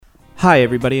Hi,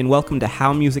 everybody, and welcome to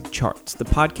How Music Charts, the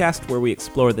podcast where we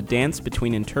explore the dance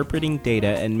between interpreting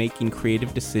data and making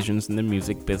creative decisions in the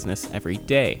music business every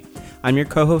day. I'm your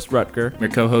co-host, Rutger.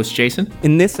 Your co-host, Jason.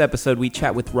 In this episode, we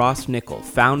chat with Ross Nickel,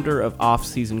 founder of Off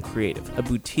Season Creative, a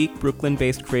boutique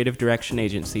Brooklyn-based creative direction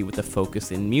agency with a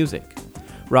focus in music.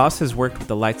 Ross has worked with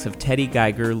the likes of Teddy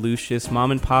Geiger, Lucius,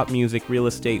 Mom and Pop Music, Real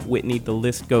Estate, Whitney, the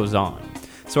list goes on.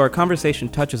 So our conversation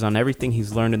touches on everything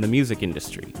he's learned in the music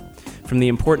industry. From the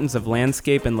importance of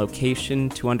landscape and location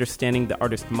to understanding the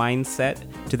artist mindset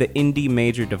to the indie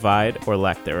major divide, or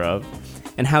lack thereof,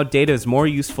 and how data is more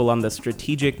useful on the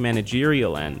strategic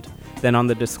managerial end than on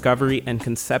the discovery and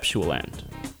conceptual end.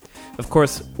 Of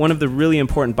course, one of the really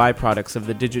important byproducts of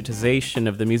the digitization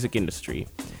of the music industry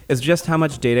is just how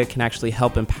much data can actually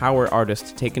help empower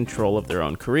artists to take control of their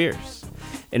own careers.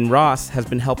 And Ross has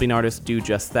been helping artists do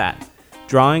just that,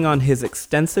 drawing on his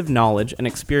extensive knowledge and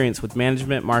experience with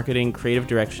management, marketing, creative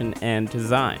direction, and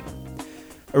design.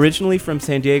 Originally from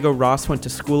San Diego, Ross went to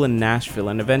school in Nashville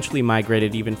and eventually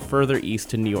migrated even further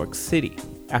east to New York City.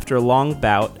 After a long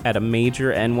bout at a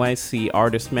major NYC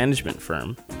artist management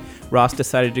firm, Ross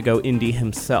decided to go indie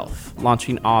himself,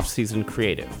 launching Off Season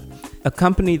Creative, a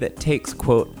company that takes,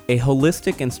 quote, a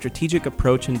holistic and strategic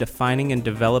approach in defining and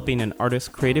developing an artist's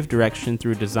creative direction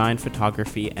through design,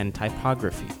 photography, and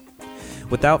typography.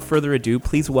 Without further ado,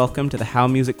 please welcome to the How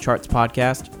Music Charts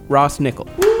podcast, Ross Nickel.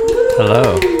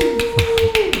 Hello.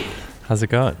 How's it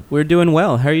going? We're doing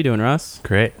well. How are you doing, Ross?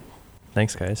 Great.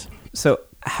 Thanks, guys. So,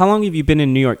 how long have you been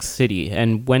in New York City,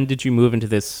 and when did you move into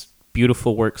this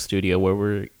beautiful work studio where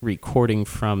we're recording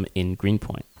from in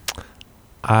Greenpoint?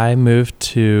 I moved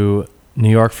to New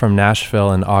York from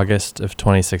Nashville in August of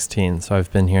 2016, so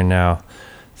I've been here now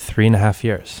 3.5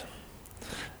 years.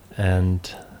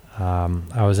 And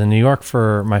I was in New York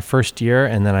for my first year,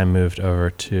 and then I moved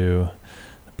over to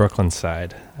the Brooklyn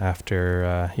side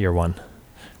after year one.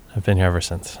 I've been here ever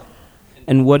since.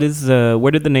 And where did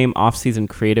the name Off Season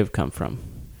Creative come from?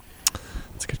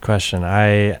 That's a good question.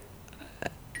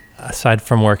 Aside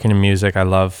from working in music, I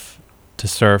love to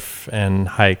surf and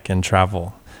hike and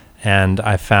travel. And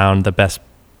I found the best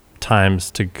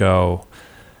times to go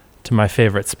to my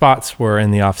favorite spots were in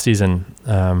the off season.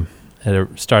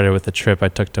 It started with a trip I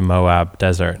took to Moab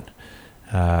Desert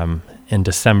in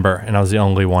December, and I was the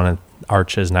only one at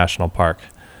Arches National Park.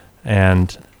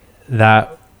 And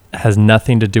that has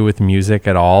nothing to do with music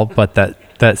at all, but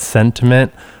that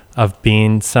sentiment of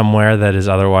being somewhere that is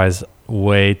otherwise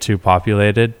way too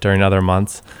populated during other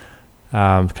months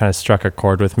kind of struck a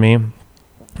chord with me.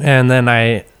 And then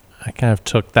I kind of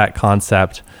took that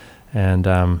concept and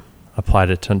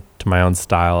applied it to my own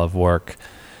style of work.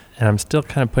 And I'm still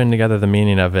kind of putting together the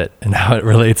meaning of it and how it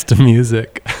relates to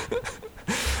music.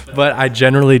 But I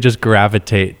generally just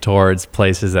gravitate towards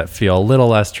places that feel a little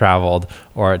less traveled,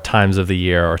 or at times of the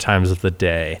year or times of the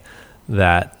day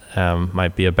that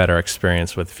might be a better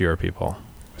experience with fewer people.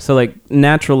 So like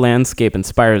natural landscape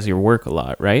inspires your work a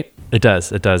lot, right? It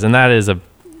does. And that is the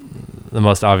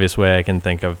most obvious way I can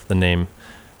think of the name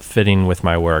fitting with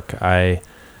my work.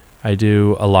 I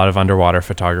do a lot of underwater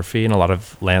photography and a lot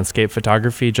of landscape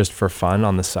photography just for fun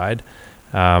on the side.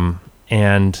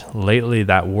 And lately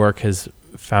that work has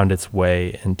found its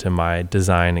way into my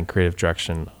design and creative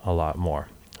direction a lot more.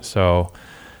 So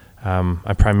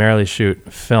I primarily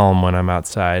shoot film when I'm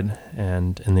outside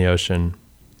and in the ocean.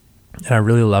 And I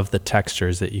really love the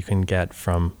textures that you can get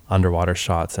from underwater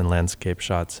shots and landscape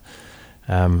shots.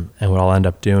 And what I'll end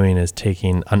up doing is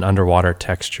taking an underwater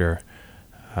texture.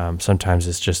 Sometimes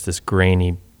it's just this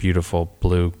grainy, beautiful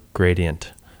blue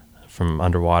gradient from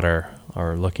underwater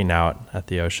or looking out at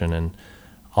the ocean. And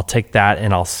I'll take that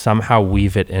and I'll somehow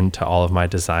weave it into all of my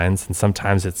designs. And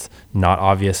sometimes it's not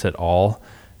obvious at all.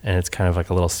 And it's kind of like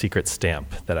a little secret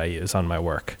stamp that I use on my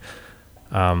work.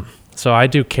 So I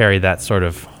do carry that sort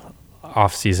of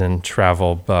off-season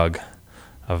travel bug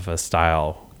of a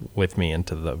style with me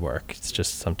into the work. It's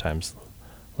just sometimes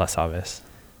less obvious.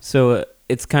 So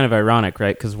it's kind of ironic,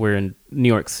 right? Because we're in New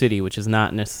York City, which is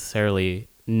not necessarily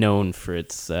known for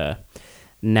its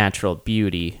natural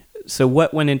beauty. So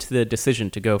what went into the decision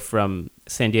to go from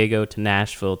San Diego to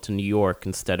Nashville to New York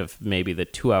instead of maybe the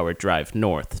 2-hour drive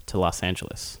north to Los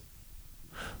Angeles?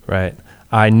 Right.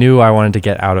 I knew I wanted to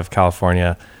get out of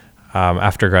California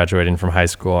after graduating from high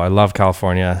school. I love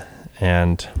California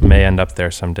and may end up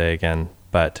there someday again,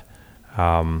 but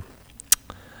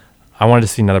I wanted to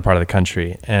see another part of the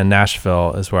country, and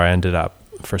Nashville is where I ended up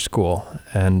for school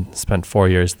and spent 4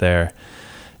 years there.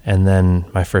 And then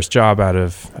my first job out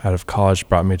of college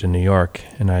brought me to New York,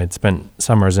 and I had spent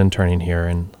summers interning here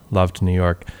and loved New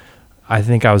York. I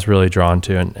think I was really drawn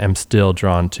to, and am still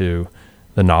drawn to,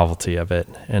 the novelty of it.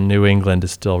 And New England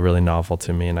is still really novel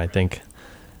to me. And I think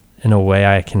in a way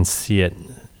I can see it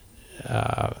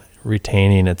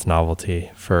retaining its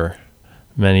novelty for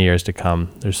many years to come.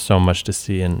 There's so much to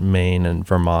see in Maine and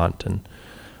Vermont and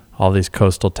all these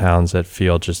coastal towns that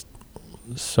feel just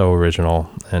so original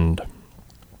and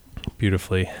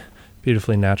beautifully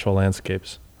natural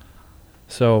landscapes.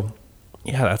 So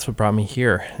yeah, that's what brought me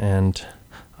here. And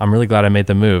I'm really glad I made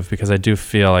the move, because I do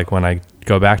feel like when I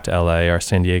go back to LA or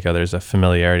San Diego, there's a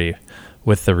familiarity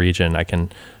with the region. I can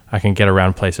get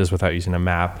around places without using a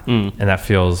map, and that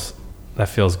feels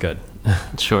good.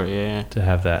 Sure, yeah. To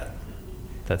have that,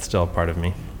 that's still a part of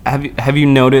me. Have you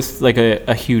noticed like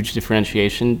a huge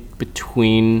differentiation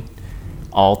between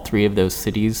all three of those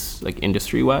cities, like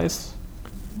industry-wise?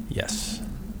 Yes.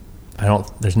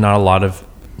 There's not a lot of,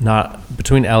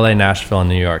 between LA, Nashville, and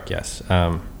New York, yes.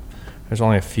 There's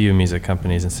only a few music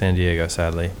companies in San Diego,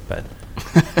 sadly, but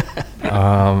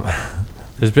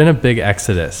there's been a big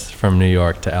exodus from New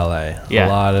York to LA. Yeah, a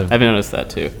lot of, I've noticed that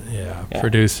too. Yeah,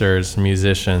 producers,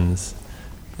 musicians,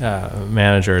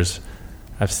 managers.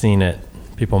 I've seen it.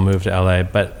 People move to LA,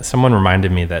 but someone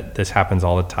reminded me that this happens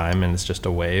all the time, and it's just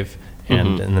a wave.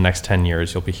 And in the next 10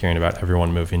 years, you'll be hearing about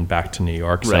everyone moving back to New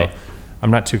York. Right. So I'm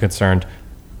not too concerned,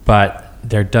 but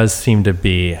there does seem to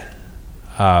be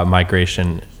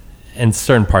migration in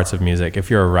certain parts of music. If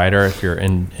you're a writer, if you're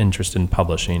interested in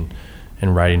publishing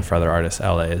and writing for other artists,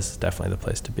 LA is definitely the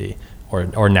place to be.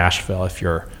 Or Nashville, if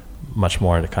you're much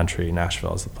more into country,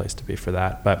 Nashville is the place to be for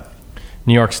that. But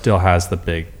New York still has the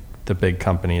big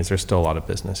companies. There's still a lot of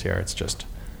business here. It's just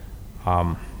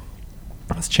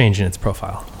it's changing its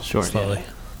profile slowly.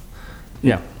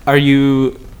 Yeah.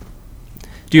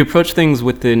 Do you approach things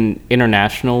with an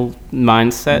international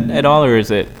mindset at all, or is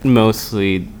it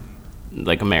mostly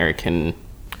like American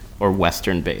or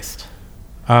Western based?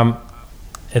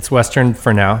 It's Western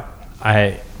for now.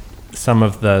 Some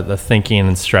of the thinking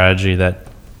and strategy that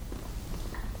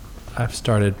I've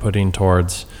started putting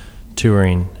towards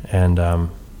touring, and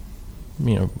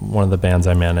one of the bands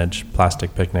I manage,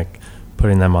 Plastic Picnic,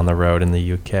 putting them on the road in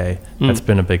the UK, that's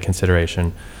been a big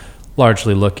consideration.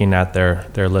 Largely looking at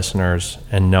their listeners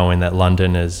and knowing that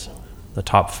London is the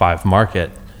top 5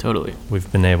 market. Totally.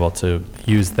 We've been able to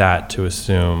use that to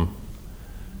assume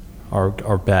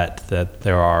or bet that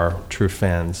there are true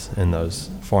fans in those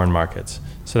foreign markets.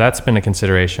 So that's been a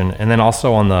consideration. And then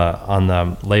also on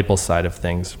the label side of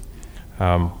things,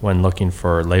 when looking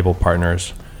for label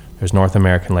partners, there's North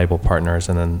American label partners,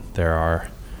 and then there are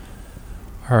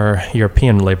our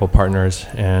European label partners,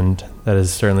 and that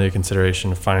is certainly a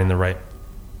consideration of finding the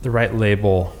right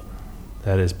label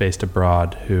that is based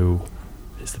abroad, who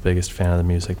is the biggest fan of the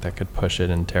music, that could push it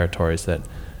in territories that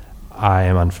I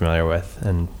am unfamiliar with,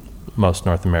 and most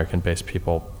North American based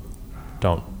people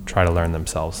don't try to learn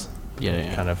themselves.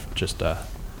 Kind of just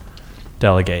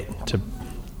delegate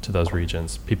to those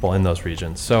regions, people in those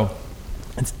regions. So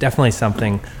it's definitely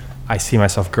something I see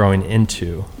myself growing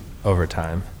into over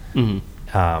time.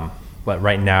 But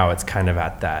right now it's kind of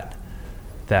at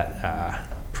that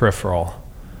peripheral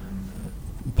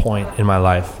point in my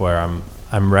life where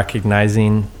I'm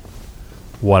recognizing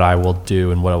what I will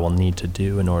do and what I will need to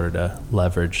do in order to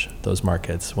leverage those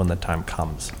markets when the time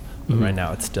comes. But right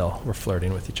now we're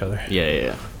flirting with each other.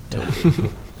 Yeah. Totally.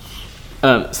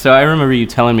 So I remember you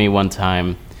telling me one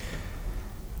time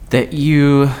that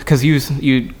because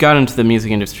you got into the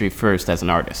music industry first as an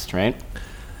artist, right?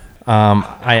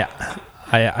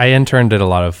 I interned at a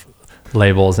lot of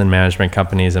labels and management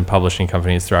companies and publishing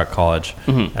companies throughout college.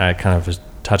 And I kind of was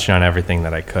touching on everything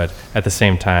that I could, at the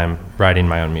same time writing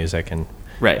my own music and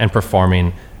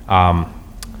performing.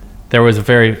 There was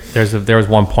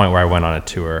one point where I went on a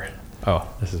tour. Oh,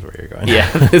 this is where you're going. Yeah,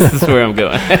 this is where I'm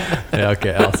going. Yeah,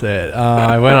 okay, I'll say it.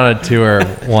 I went on a tour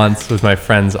once with my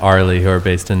friends Arlie, who are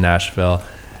based in Nashville,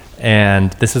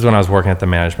 and this is when I was working at the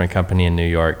management company in New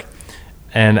York.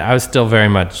 And I was still very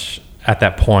much at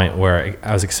that point where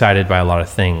I was excited by a lot of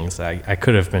things. I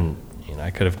could have been,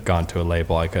 I could have gone to a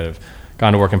label. I could have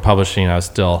gone to work in publishing. I was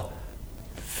still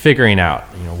figuring out,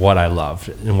 what I loved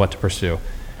and what to pursue.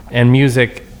 And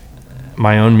music,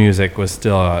 my own music, was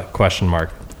still a question mark.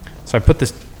 So I put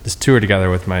this tour together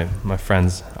with my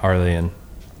friends Arlie, and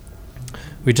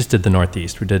we just did the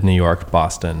Northeast. We did New York,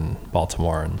 Boston,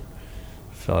 Baltimore, and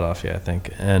Philadelphia, I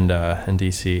think, and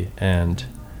DC. And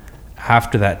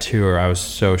after that tour, I was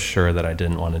so sure that I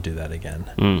didn't want to do that again,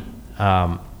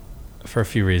 for a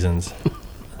few reasons.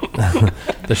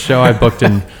 The show I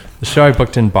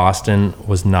booked in Boston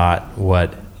was not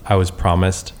what I was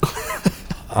promised,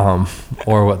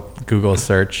 or what Google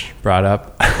search brought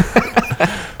up.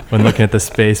 when looking at the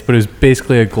space, but it was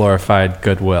basically a glorified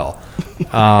Goodwill.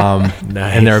 Nice.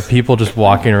 And there are people just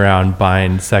walking around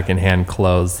buying secondhand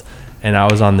clothes. And I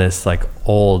was on this like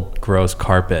old, gross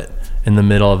carpet in the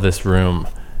middle of this room.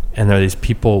 And there are these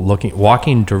people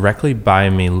walking directly by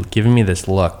me, giving me this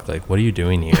look like, what are you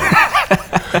doing here?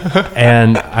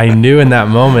 And I knew in that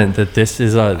moment that this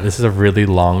is a really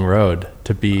long road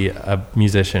to be a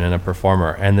musician and a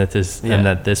performer, and that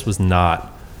this was not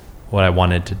what I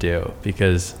wanted to do,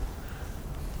 because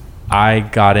I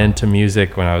got into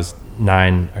music when I was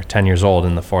 9 or 10 years old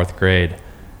in the 4th grade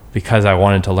because I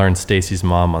wanted to learn Stacy's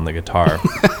Mom on the guitar.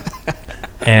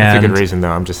 And it's a good reason,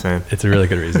 though. I'm just saying. It's a really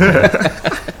good reason.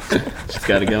 She's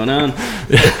got it going on.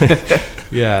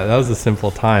 Yeah, that was a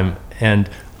simple time. And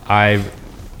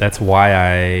that's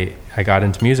why I got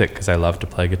into music, because I loved to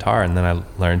play guitar. And then I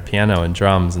learned piano and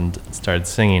drums and started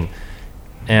singing.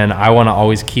 And I want to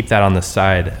always keep that on the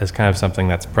side as kind of something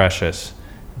that's precious,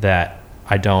 that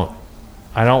I don't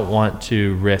want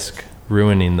to risk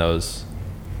ruining those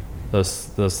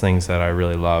things that I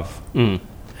really love and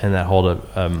that hold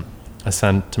a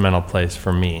sentimental place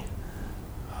for me.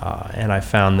 And I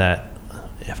found that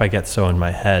if I get so in my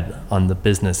head on the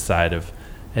business side of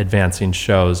advancing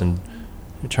shows and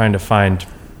trying to find,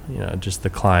 just the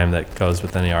climb that goes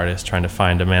with any artist, trying to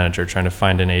find a manager, trying to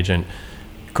find an agent,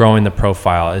 growing the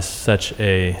profile is such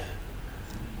it's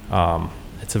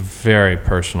a very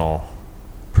personal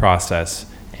process,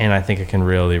 and I think it can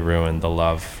really ruin the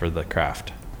love for the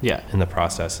craft in the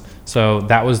process. So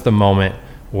that was the moment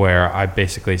where I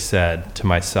basically said to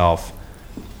myself,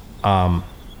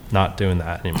 not doing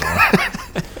that anymore.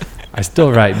 I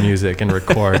still write music and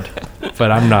record,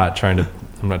 but I'm not trying to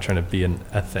be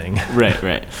a thing.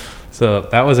 Right. So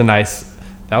that was a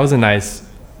nice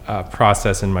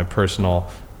process in my personal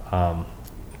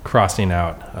crossing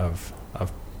out of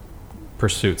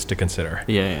pursuits to consider.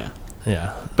 Yeah.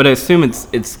 But I assume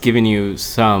it's giving you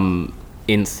some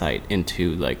insight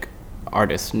into like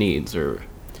artist needs or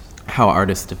how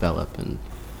artists develop. And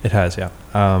it has, yeah.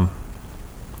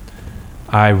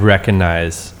 I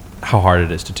recognize how hard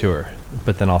it is to tour,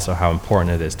 but then also how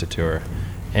important it is to tour.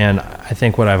 And I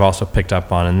think what I've also picked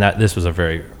up on, and that this was a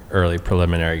very early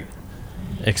preliminary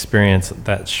experience,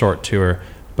 that short tour,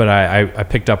 but I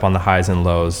picked up on the highs and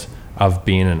lows of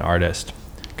being an artist,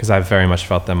 because I've very much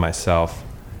felt them myself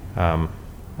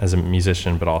as a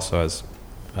musician, but also as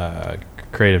a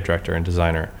creative director and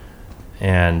designer.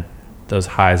 And those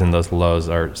highs and those lows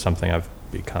are something I've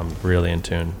become really in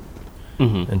tune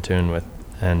with.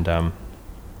 And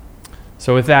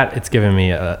so with that, it's given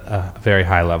me a very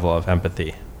high level of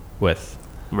empathy with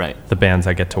the bands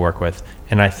I get to work with.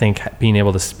 And I think being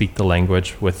able to speak the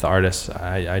language with the artists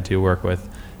I do work with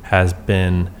has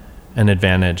been an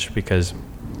advantage, because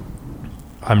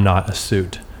I'm not a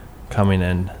suit coming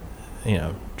in,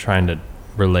 trying to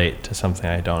relate to something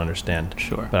I don't understand.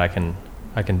 Sure. But I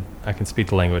can speak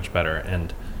the language better,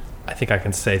 and I think I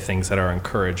can say things that are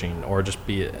encouraging, or just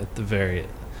be at the very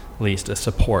least a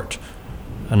support,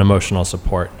 an emotional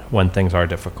support when things are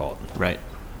difficult. Right.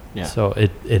 Yeah. So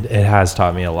it has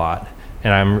taught me a lot,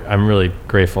 and I'm really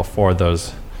grateful for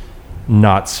those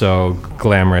not so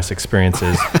glamorous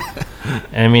experiences.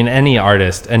 And I mean, any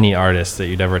artist that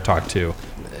you'd ever talk to,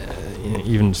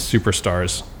 even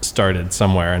superstars, started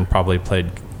somewhere and probably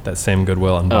played that same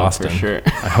Goodwill in Boston. For sure.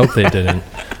 I hope they didn't.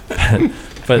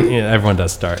 But everyone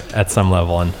does start at some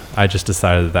level, and I just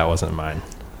decided that wasn't mine.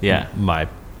 Yeah. My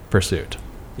pursuit.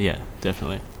 Yeah,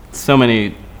 definitely. So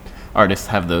many artists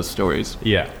have those stories.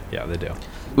 Yeah, they do.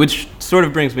 Which sort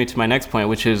of brings me to my next point,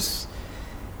 which is,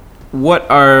 what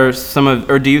are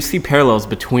do you see parallels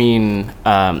between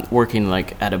working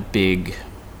like at a big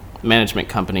management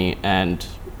company and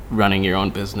running your own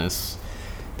business,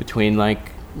 between like,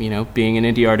 being an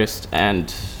indie artist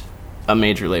and a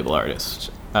major label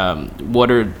artist?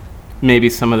 What are maybe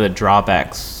some of the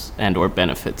drawbacks and or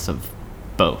benefits of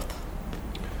both?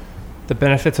 The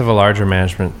benefits of a larger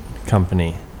management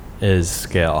company is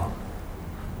scale,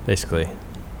 basically.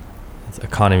 It's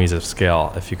economies of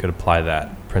scale, if you could apply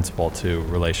that principle to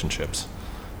relationships.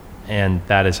 And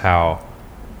that is how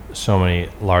so many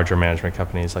larger management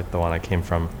companies, like the one I came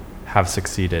from, have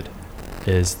succeeded,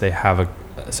 is they have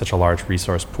such a large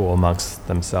resource pool amongst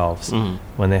themselves.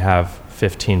 When they have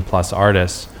 15 plus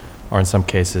artists, or in some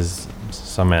cases,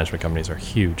 some management companies are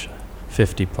huge,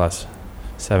 50 plus,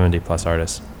 70 plus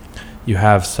artists, you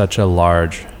have such a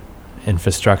large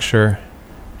infrastructure,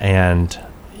 and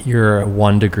you're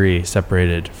 1 degree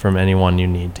separated from anyone you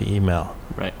need to email.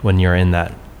 Right. When you're in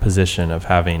that position of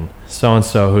having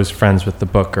so-and-so who's friends with the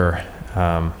booker,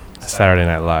 Saturday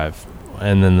Night Live,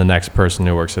 and then the next person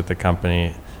who works at the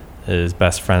company is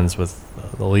best friends with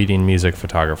the leading music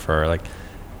photographer. Like,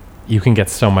 you can get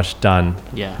so much done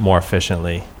more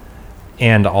efficiently.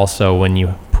 And also, when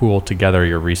you pool together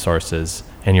your resources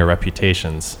and your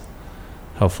reputations,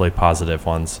 hopefully positive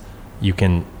ones, you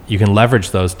can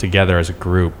leverage those together as a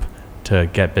group to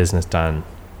get business done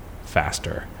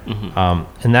faster.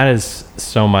 And that is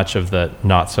so much of the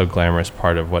not so glamorous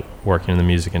part of what working in the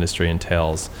music industry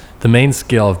entails. The main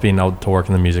skill of being able to work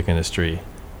in the music industry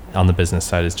on the business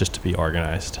side is just to be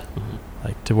organized.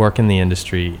 Like, to work in the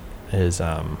industry is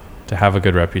to have a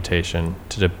good reputation,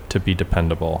 to be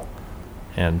dependable,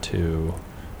 and to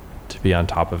be on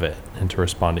top of it, and to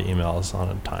respond to emails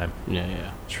on time.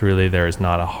 Truly, there is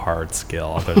not a hard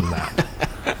skill other than that.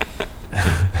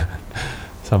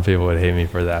 Some people would hate me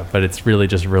for that, but it's really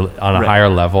just on a higher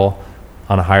level.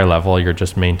 On a higher level, you're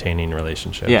just maintaining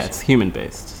relationships. Yeah, it's human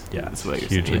based. Yeah, it's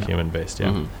hugely human based.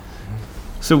 Yeah.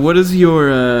 So, what is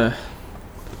your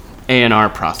A&R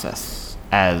process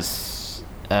as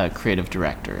a creative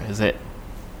director? Is it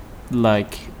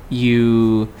like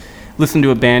you listen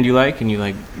to a band you like and you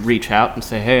like reach out and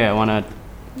say, "Hey, I want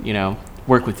to,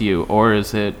 work with you," or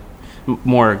is it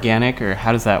more organic, or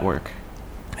how does that work?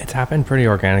 It's happened pretty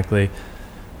organically,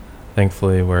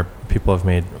 thankfully, where people have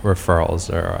made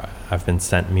referrals, or I've been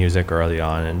sent music early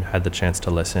on and had the chance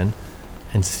to listen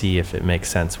and see if it makes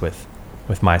sense with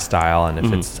my style, and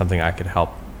if it's something I could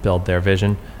help build their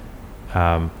vision.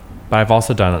 But I've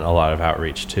also done a lot of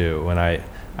outreach too. When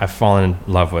I've fallen in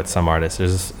love with some artists.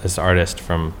 There's this artist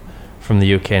from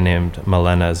the UK named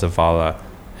Milena Zavala,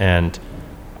 and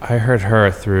I heard her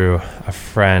through a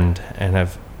friend and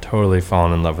have totally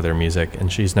fallen in love with her music, and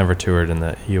she's never toured in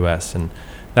the US, and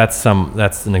that's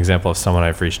an example of someone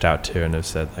I've reached out to and have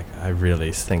said, like, I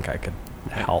really think I could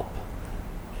help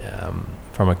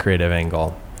from a creative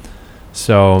angle.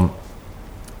 So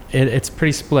it's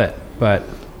pretty split, but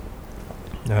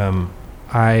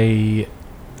I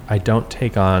don't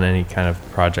take on any kind of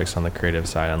projects on the creative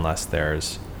side unless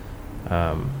there's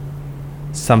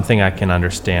something I can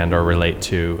understand or relate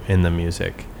to in the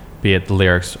music, be it the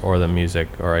lyrics or the music,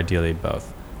 or ideally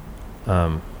both.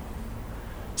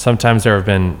 Sometimes there have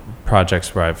been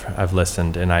projects where I've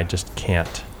listened and I just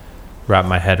can't wrap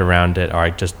my head around it, or I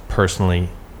just personally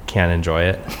can't enjoy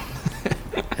it.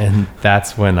 And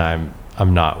that's when I'm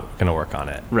not going to work on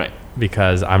it. Right.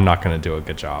 Because I'm not going to do a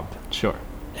good job. Sure.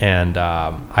 And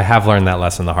I have learned that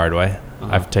lesson the hard way.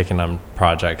 I've taken on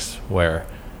projects where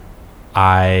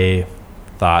I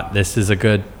thought this is a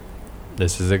good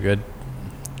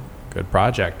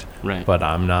project. Right. But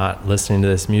I'm not listening to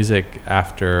this music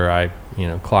after I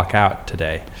clock out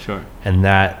today. Sure. And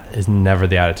that is never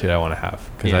the attitude I want to have,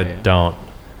 because I don't.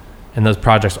 And those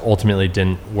projects ultimately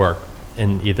didn't work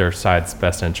in either side's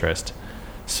best interest.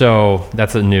 So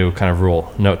that's a new kind of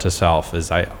rule. Note to self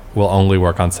is I will only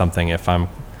work on something if I'm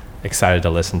excited to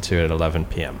listen to it at 11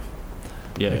 p.m.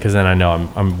 Yeah. Because then I know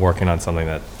I'm working on something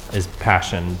that is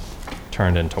passion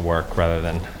turned into work rather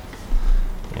than,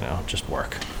 just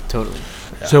work. Totally.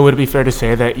 Yeah. So would it be fair to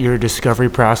say that your discovery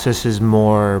process is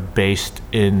more based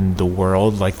in the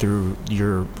world, like through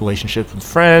your relationships with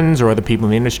friends or other people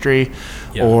in the industry?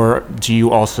 Yeah. Or do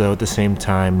you also at the same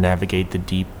time navigate the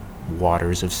deep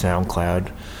waters of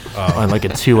SoundCloud on like a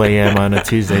 2 a.m. on a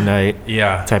Tuesday night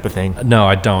type of thing? No,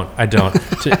 I don't. I don't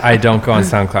go on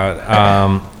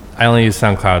SoundCloud. I only use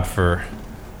SoundCloud for...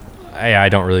 I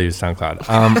don't really use SoundCloud.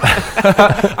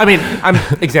 I mean, I'm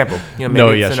example.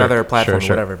 Maybe it's another platform or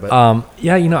whatever. But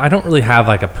I don't really have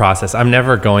like a process. I'm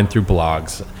never going through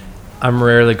blogs. I'm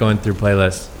rarely going through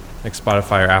playlists, like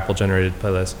Spotify or Apple generated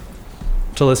playlists,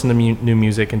 to listen to new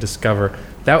music and discover.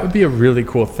 That would be a really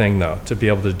cool thing, though, to be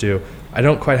able to do. I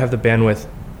don't quite have the bandwidth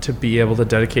to be able to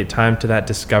dedicate time to that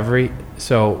discovery.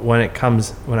 So when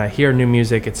I hear new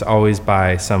music, it's always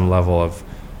by some level of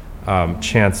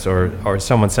chance, or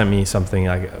someone sent me something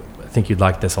like, I think you'd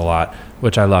like this a lot,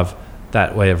 which I love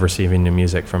that way of receiving new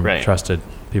music from trusted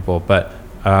people. But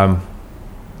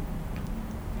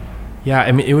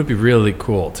it would be really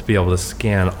cool to be able to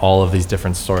scan all of these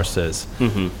different sources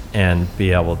and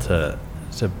be able to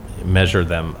measure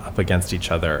them up against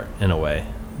each other in a way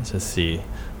to see,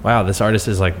 wow, this artist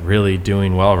is like really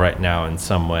doing well right now in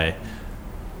some way.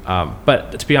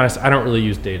 But to be honest, I don't really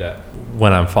use data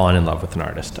when I'm falling in love with an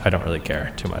artist. I don't really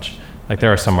care too much. Like,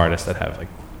 there are some artists that have like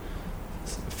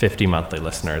 50 monthly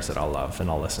listeners that I'll love and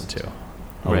I'll listen to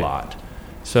a lot.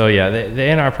 So the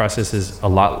A&R process is a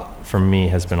lot, for me,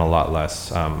 has been a lot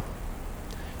less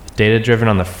data driven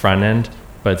on the front end,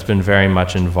 but it's been very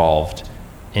much involved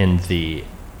in the,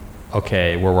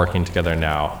 okay, we're working together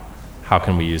now. How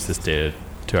can we use this data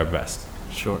to our best?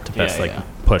 Sure. To best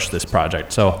push this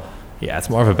project. So Yeah, it's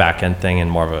more of a back end thing and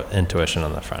more of an intuition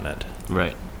on the front end.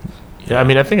 Right. Yeah, I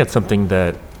mean, I think it's something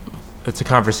that it's a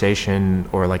conversation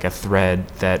or like a thread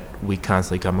that we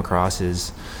constantly come across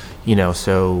is, we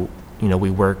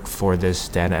work for this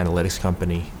data analytics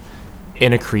company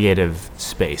in a creative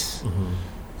space. Mm-hmm.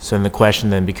 So then the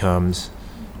question then becomes,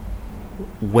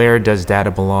 where does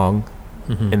data belong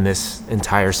Mm-hmm. in this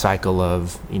entire cycle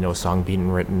of, a song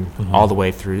being written Mm-hmm. all the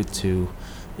way through to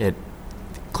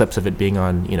clips of it being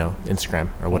on, Instagram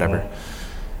or whatever,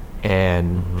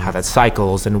 and Mm-hmm. how that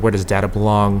cycles and where does data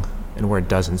belong and where it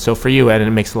doesn't. So for you, Ed, and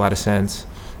it makes a lot of sense,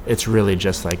 it's really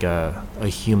just like a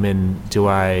human, do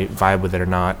I vibe with it or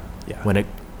not, Yeah. when it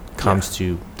comes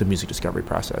to the music discovery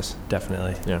process.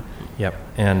 Definitely. Yeah. Yep.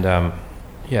 And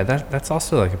that's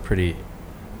also like a pretty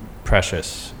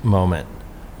precious moment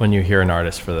when you hear an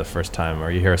artist for the first time or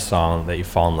you hear a song that you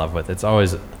fall in love with. It's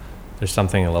always, there's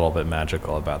something a little bit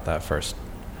magical about that first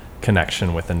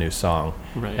connection with a new song.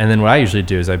 Right. And then what I usually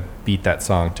do is I beat that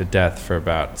song to death for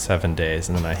about 7 days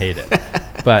and then I hate it.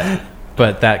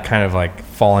 but that kind of like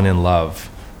falling in love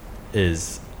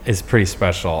is pretty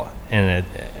special. And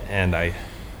I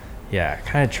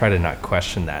kind of try to not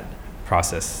question that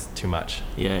process too much.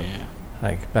 Yeah.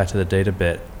 Like back to the data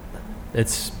bit,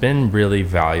 it's been really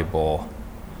valuable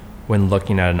when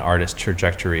looking at an artist's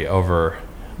trajectory over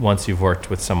once you've worked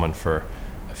with someone for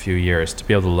a few years to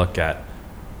be able to look at,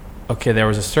 okay, there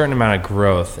was a certain amount of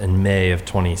growth in May of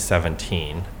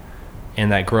 2017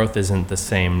 and that growth isn't the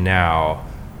same now,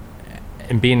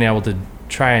 and being able to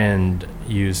try and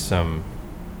use some,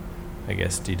 I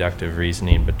guess, deductive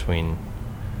reasoning between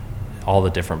all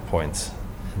the different points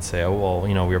and say, oh, well,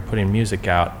 we were putting music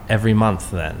out every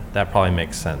month then. That probably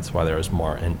makes sense why there was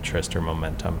more interest or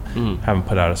momentum. Haven't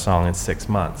put out a song in 6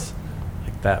 months.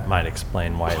 Like that might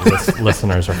explain why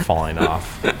listeners are falling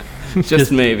off.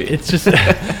 Just maybe. It's just,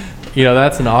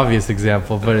 that's an obvious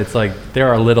example, but it's like there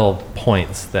are little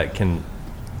points that can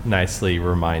nicely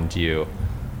remind you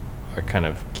or kind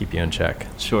of keep you in check.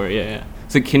 Sure, yeah.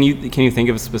 So can you think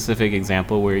of a specific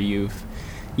example where you've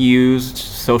used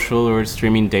social or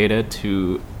streaming data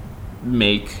to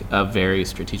make a very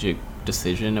strategic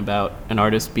decision about an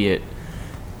artist, be it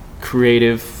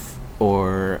creative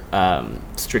or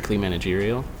strictly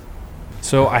managerial?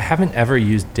 So I haven't ever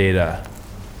used data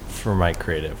for my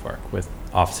creative work with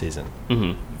Off Season.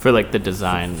 Mm-hmm. For like the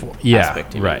design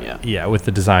aspect. Right. Yeah, with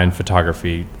the design,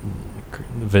 photography,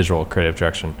 visual, creative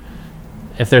direction.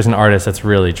 If there's an artist that's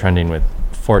really trending with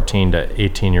 14 to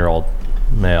 18-year-old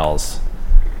males,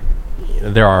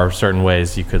 there are certain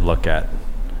ways you could look at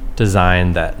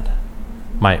design that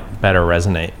might better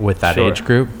resonate with that Sure. age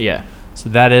group. Yeah. So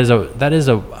that is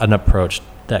an approach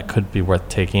that could be worth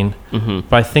taking. Mm-hmm.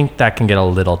 But I think that can get a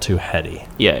little too heady.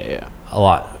 Yeah. A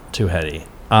lot too heady.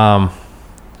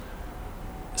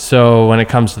 So when it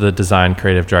comes to the design,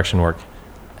 creative direction work,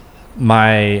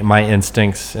 my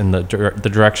instincts and the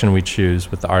direction we choose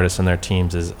with the artists and their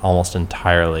teams is almost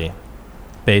entirely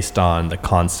based on the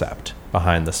concept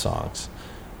behind the songs,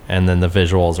 and then the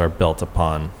visuals are built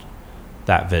upon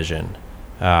that vision.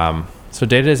 So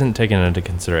data isn't taken into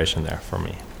consideration there for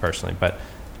me personally, but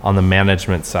on the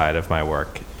management side of my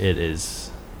work,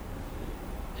 it's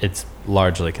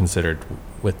largely considered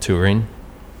with touring,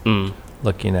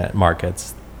 looking at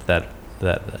markets that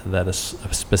a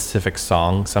specific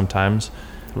song sometimes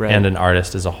Right. and an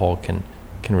artist as a whole can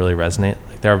really resonate.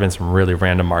 Like there have been some really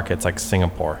random markets like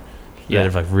Singapore that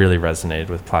have like really resonated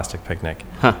with Plastic Picnic,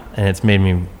 and it's made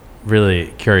me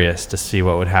really curious to see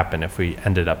what would happen if we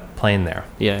ended up playing there.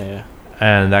 Yeah.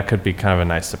 And that could be kind of a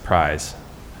nice surprise.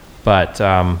 But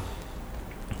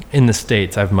in the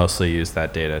States, I've mostly used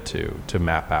that data to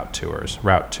map out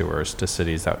route tours to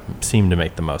cities that seem to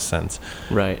make the most sense,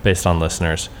 Right. based on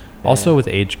listeners. Also with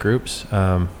age groups,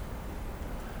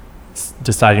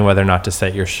 deciding whether or not to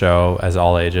set your show as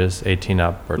all ages, 18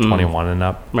 up or 21 and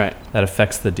up. Right. That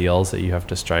affects the deals that you have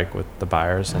to strike with the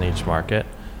buyers in each market.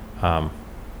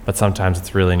 But sometimes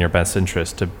it's really in your best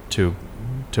interest to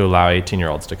allow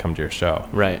 18-year-olds to come to your show.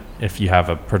 Right. If you have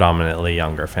a predominantly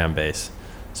younger fan base.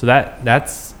 So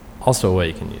that's also a way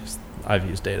you can use. I've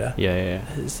used data. Yeah.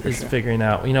 Is figuring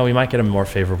out, we might get a more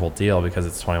favorable deal because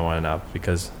it's 21 and up,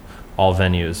 because all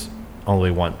venues only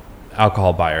want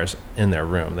alcohol buyers in their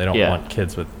room. They don't want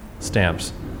kids with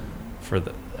stamps for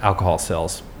the alcohol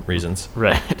sales reasons.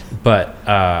 Right. But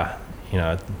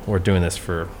we're doing this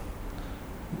for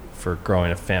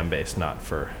growing a fan base, not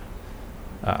for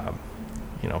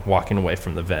walking away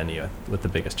from the venue with the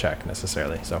biggest check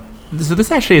necessarily. So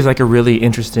this actually is like a really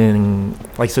interesting,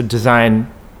 so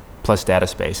design plus data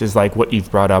space is like what you've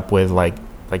brought up with like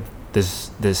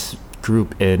this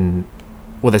group in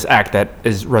this act that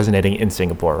is resonating in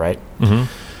Singapore, right?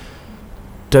 Mm-hmm.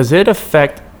 Does it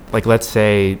affect, like, let's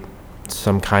say,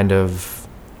 some kind of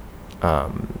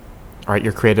art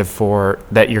you're creating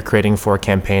for a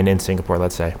campaign in Singapore,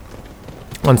 let's say,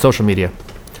 on social media?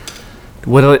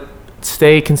 Will it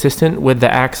stay consistent with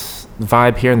the act's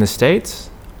vibe here in the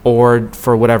States, or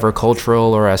for whatever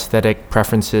cultural or aesthetic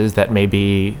preferences that may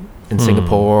be in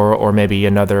Singapore or maybe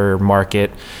another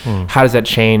market? How does that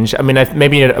change? I mean,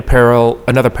 maybe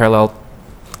another parallel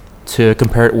to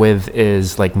compare it with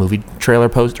is like movie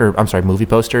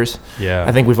posters. Yeah.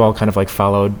 I think we've all kind of like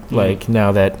followed, like,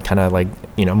 now that kind of like,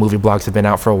 movie blogs have been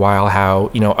out for a while,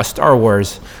 how, a Star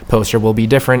Wars poster will be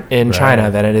different in China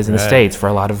than it is in the States for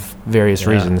a lot of various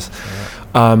reasons.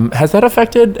 Yeah. Has that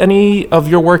affected any of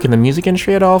your work in the music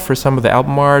industry at all for some of the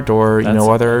album art or,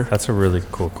 other? That's a really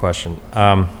cool question.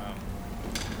 I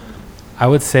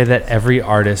would say that every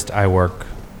artist I work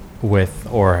with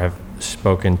or have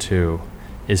spoken to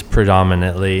is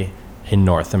predominantly a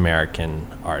North American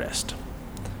artist.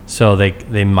 So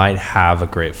they might have a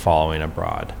great following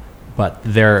abroad, but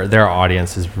their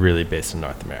audience is really based in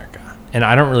North America. And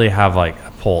I don't really have like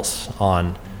a pulse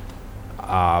on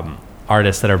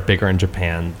artists that are bigger in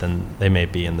Japan than they may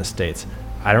be in the States.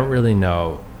 I don't really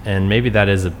know. And maybe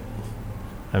that's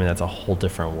a whole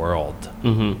different world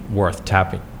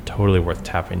totally worth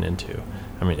tapping into.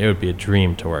 I mean, it would be a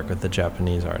dream to work with a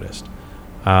Japanese artist.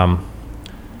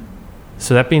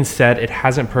 So that being said, it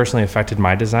hasn't personally affected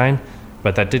my design,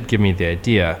 but that did give me the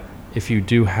idea. If you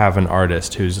do have an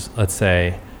artist who's, let's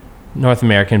say, North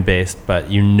American based, but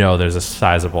there's a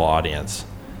sizable audience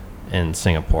in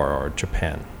Singapore or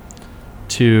Japan,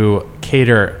 to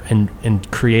cater and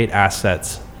create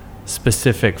assets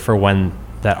specific for when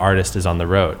that artist is on the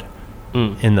road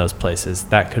in those places,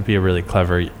 that could be a really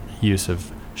clever use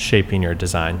of shaping your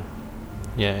design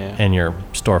and your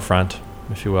storefront,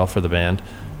 if you will, for the band.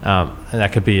 And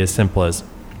that could be as simple as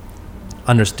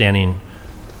understanding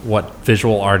what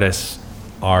visual artists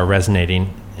are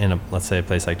resonating in let's say a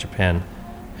place like Japan,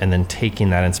 and then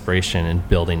taking that inspiration and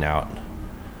building out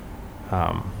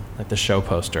like the show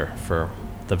poster for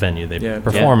the venue they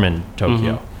perform in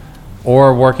Tokyo,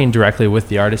 or working directly with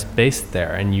the artist based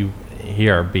there, and you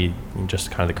here be just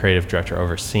kind of the creative director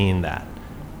overseeing the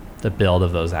build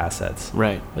of those assets.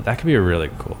 Right. But that could be a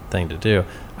really cool thing to do.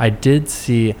 I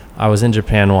was in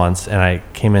Japan once, and I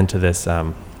came into this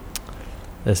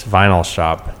this vinyl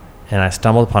shop, and I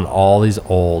stumbled upon all these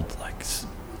old, like,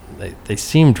 they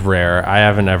seemed rare. I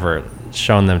haven't ever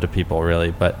shown them to people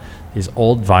really, but these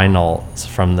old vinyls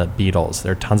from the Beatles.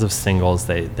 There are tons of singles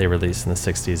they released in the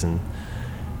 60s and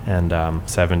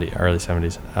early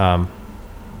 70s.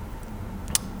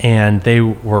 And they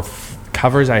were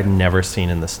covers I'd never seen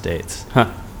in the States.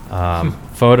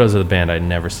 Photos of the band I'd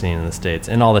never seen in the States,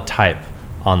 and all the type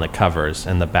on the covers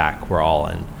and the back were all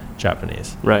in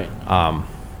Japanese. Right.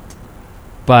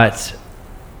 But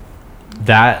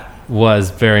that was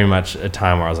very much a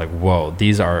time where I was like, whoa,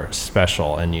 these are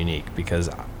special and unique because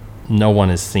no one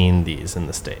has seen these in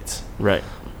the States. Right.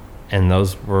 And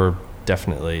those were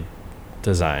definitely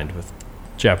designed with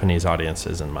Japanese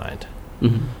audiences in mind.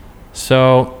 Mm-hmm.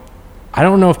 So I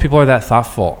don't know if people are that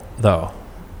thoughtful, though,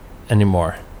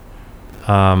 anymore.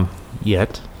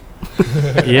 Yet.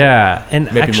 Yeah. And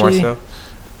maybe actually, more so.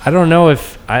 I don't know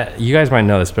if you guys might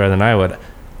know this better than I would.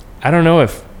 I don't know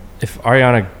if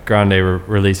Ariana Grande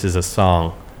releases a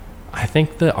song, I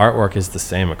think the artwork is the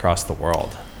same across the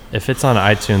world. If it's on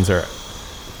iTunes or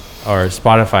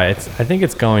Spotify, I think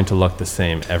it's going to look the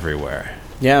same everywhere.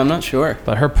 Yeah, I'm not sure.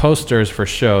 But her posters for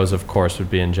shows, of course,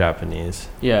 would be in Japanese.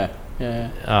 Yeah.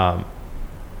 Yeah.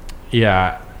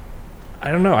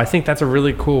 I don't know. I think that's a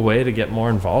really cool way to get more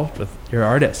involved with your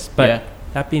artists. But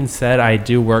that being said, I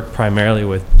do work primarily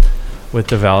with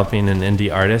developing an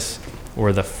indie artists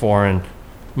where the foreign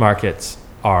markets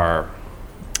are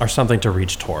something to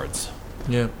reach towards.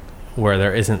 Yeah. Where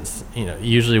there isn't,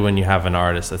 usually when you have an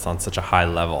artist that's on such a high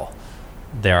level,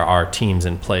 there are teams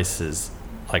in places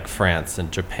like France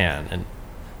and Japan and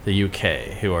the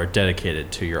UK who are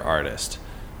dedicated to your artist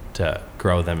to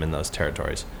grow them in those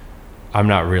territories. I'm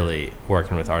not really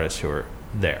working with artists who are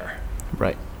there.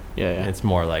 Right. Yeah. It's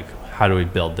more like, how do we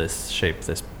build shape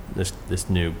this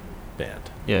new band?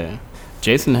 Yeah.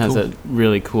 Jason has a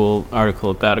really cool article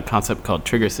about a concept called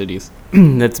trigger cities.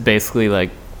 That's basically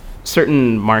like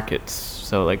certain markets,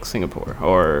 so like Singapore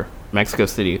or Mexico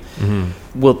City,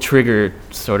 will trigger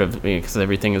sort of, because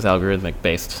everything is algorithmic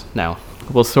based now,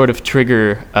 will sort of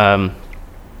trigger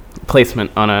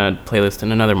placement on a playlist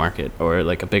in another market or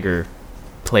like a bigger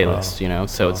playlist,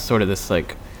 So it's sort of this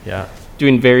like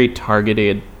doing very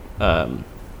targeted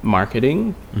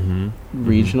marketing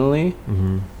regionally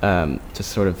to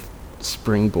sort of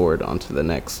springboard onto the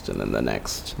next and then the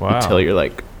next until you're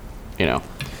like,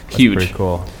 huge. That's pretty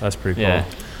cool. That's pretty cool. Yeah.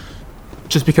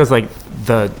 Just because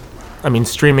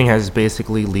streaming has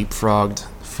basically leapfrogged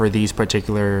for these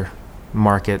particular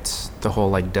markets the whole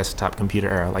like desktop computer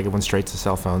era. Like it went straight to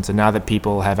cell phones, and now that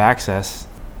people have access,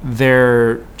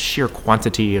 their sheer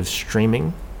quantity of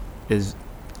streaming is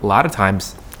a lot of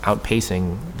times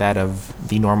outpacing that of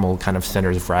the normal kind of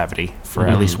centers of gravity for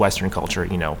at least Western culture,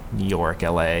 New York,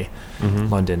 LA,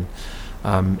 London,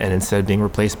 and instead of being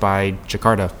replaced by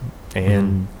Jakarta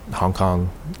and Hong Kong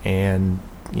and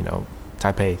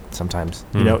Taipei sometimes,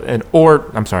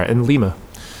 and Lima,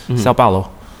 Sao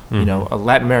Paulo,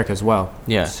 Latin America as well.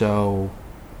 Yeah. So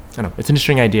I don't know, it's an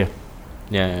interesting idea.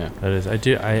 Yeah. That is.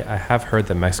 I have heard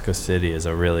that Mexico City is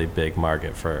a really big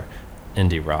market for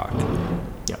indie rock.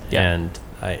 Yeah. And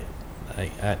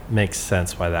it makes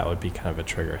sense why that would be kind of a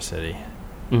trigger city.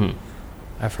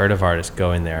 I've heard of artists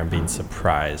going there and being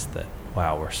surprised that,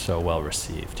 wow, we're so well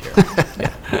received here.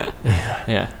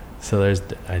 Yeah. So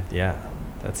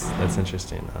that's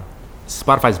interesting though.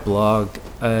 Spotify's blog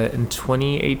in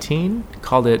 2018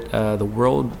 called it the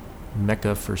world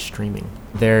mecca for streaming.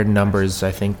 Their numbers,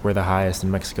 I think, were the highest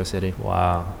in Mexico City.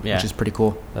 Wow. Yeah. Which is pretty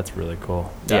cool. That's really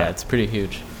cool. Yeah, it's pretty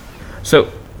huge. So,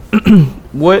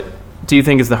 what do you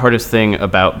think is the hardest thing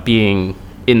about being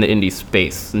in the indie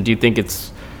space? And do you think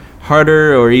it's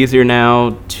harder or easier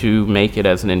now to make it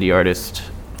as an indie artist?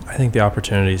 I think the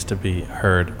opportunities to be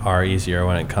heard are easier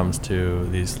when it comes to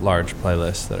these large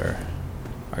playlists that are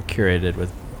curated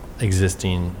with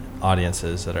existing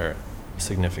audiences that are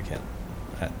significant.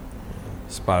 At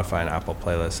Spotify and Apple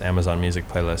playlists, Amazon Music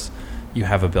playlists, you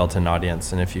have a built-in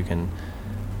audience, and if you can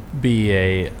be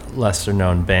a lesser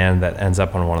known band that ends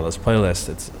up on one of those playlists,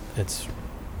 it's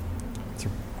a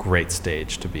great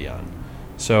stage to be on.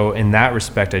 So in that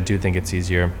respect, I do think it's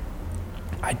easier.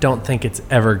 I don't think it's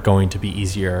ever going to be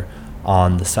easier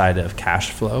on the side of cash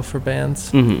flow for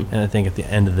bands. And I think at the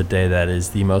end of the day, that is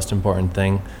the most important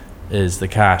thing, is the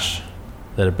cash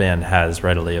that a band has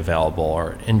readily available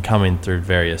or incoming through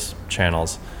various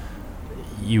channels.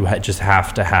 You just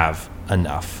have to have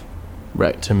enough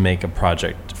to make a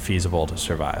project feasible to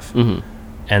survive.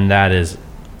 And that is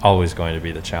always going to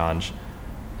be the challenge.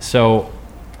 So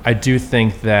I do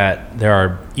think that there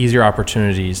are easier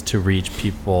opportunities to reach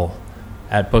people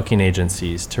at booking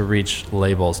agencies, to reach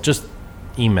labels. Just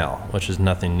email, which is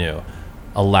nothing new,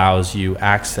 allows you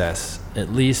access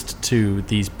at least to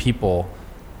these people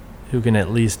who can at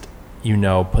least,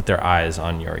 put their eyes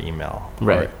on your email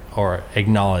or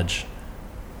acknowledge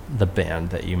the band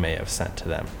that you may have sent to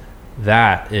them.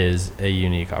 That is a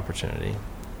unique opportunity.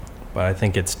 But I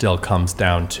think it still comes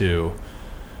down to,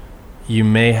 you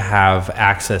may have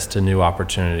access to new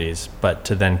opportunities, but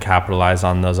to then capitalize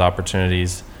on those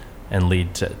opportunities and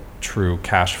lead to true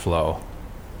cash flow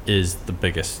is the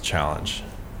biggest challenge.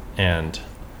 And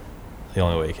the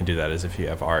only way you can do that is if you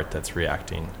have art that's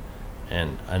reacting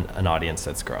and an audience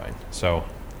that's growing. So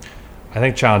I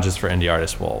think challenges for indie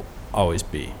artists will always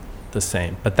be the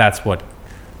same, but that's what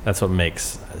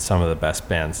makes some of the best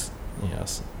bands,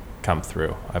 come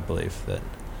through. I believe that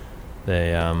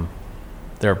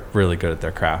they're really good at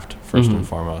their craft first and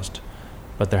foremost,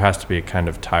 but there has to be a kind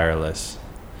of tireless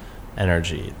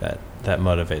energy that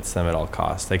motivates them at all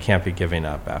costs. They can't be giving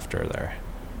up after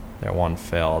their one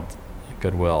failed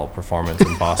Goodwill performance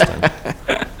in Boston.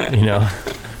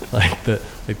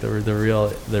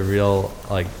 The real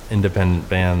like independent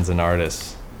bands and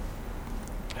artists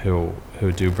who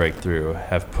do break through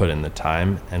have put in the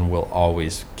time and will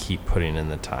always keep putting in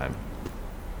the time.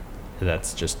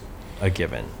 That's just a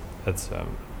given. That's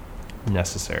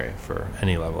necessary for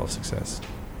any level of success.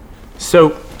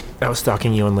 So I was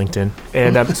stalking you on LinkedIn,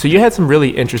 and so you had some really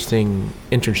interesting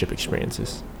internship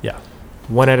experiences. Yeah.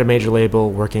 One at a major label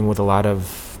working with a lot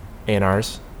of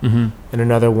A&Rs, and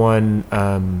another one,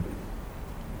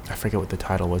 I forget what the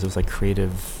title was. It was like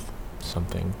creative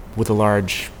something with a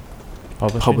large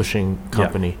publishing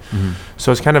company. Yeah.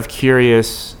 So I was kind of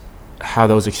curious how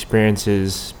those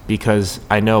experiences, because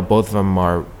I know both of them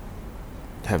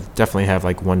definitely have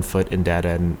like one foot in data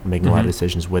and making a lot of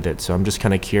decisions with it. So I'm just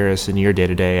kind of curious in your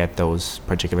day-to-day at those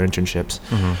particular internships.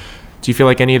 Do you feel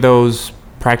like any of those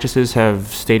practices have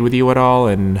stayed with you at all,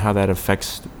 and how that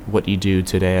affects what you do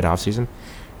today at Off-Season?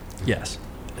 Yes,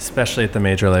 especially at the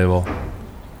major label.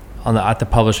 At the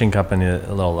publishing company,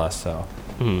 a little less so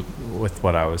with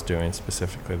what I was doing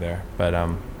specifically there. But I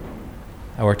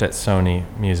worked at Sony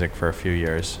Music for a few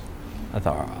years at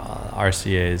the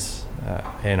RCA's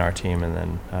A&R team, and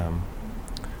then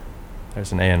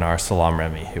there's an A&R, Salam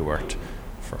Remy, who worked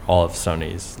for all of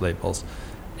Sony's labels.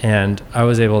 And I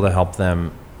was able to help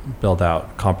them build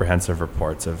out comprehensive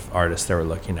reports of artists they were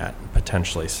looking at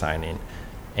potentially signing.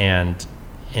 And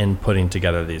in putting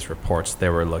together these reports, they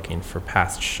were looking for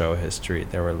past show history.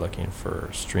 They were looking for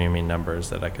streaming numbers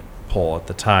that I could pull. At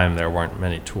the time, there weren't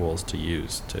many tools to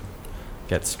use to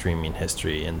get streaming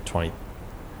history in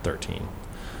 2013.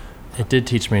 It did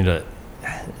teach me to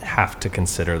have to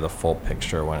consider the full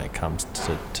picture when it comes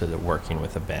to working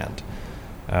with a band.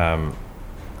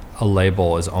 A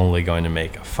label is only going to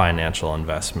make a financial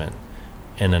investment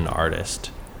in an artist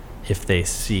if they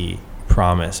see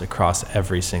promise across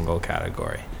every single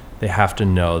category. They have to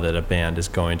know that a band is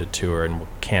going to tour and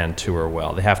can tour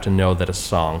well. They have to know that a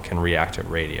song can react at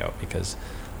radio, because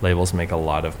labels make a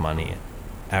lot of money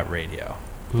at radio.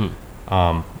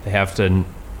 They have to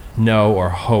know or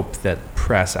hope that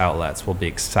press outlets will be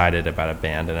excited about a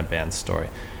band and a band's story.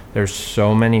 There's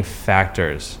so many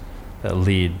factors that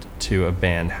lead to a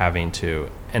band having to,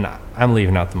 and I'm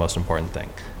leaving out the most important thing,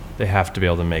 they have to be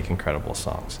able to make incredible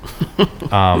songs.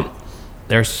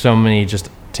 There's so many just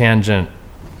tangent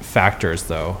factors,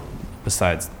 though,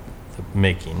 besides the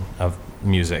making of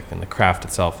music and the craft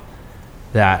itself,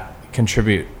 that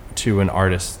contribute to an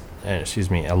artist, a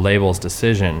label's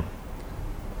decision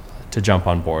to jump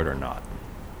on board or not.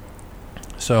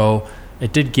 So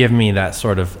it did give me that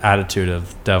sort of attitude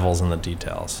of devil's in the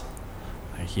details.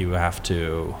 Like, you have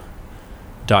to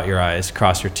dot your I's,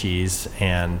 cross your T's,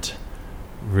 and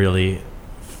really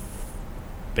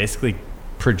basically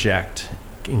project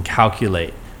and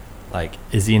calculate, like,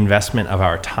 is the investment of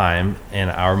our time and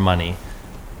our money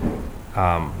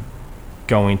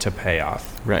going to pay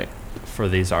off for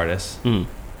these artists?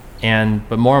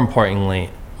 But more importantly,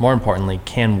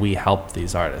 can we help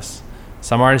these artists?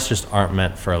 Some artists just aren't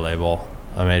meant for a label,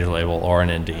 a major label, or an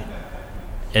indie.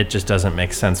 It just doesn't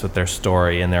make sense with their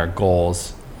story and their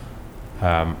goals.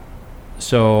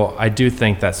 So I do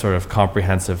think that sort of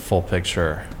comprehensive full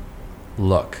picture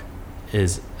look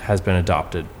has been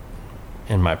adopted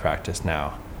in my practice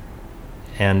now.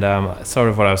 And sort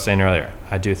of what I was saying earlier,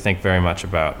 I do think very much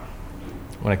about,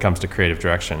 when it comes to creative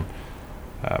direction,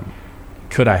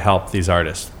 could I help these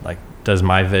artists? Like, does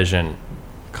my vision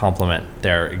complement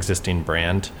their existing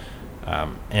brand?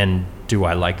 And do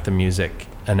I like the music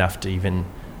enough to even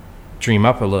dream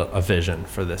up a vision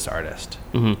for this artist?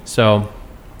 So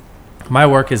my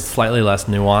work is slightly less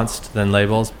nuanced than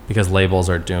labels, because labels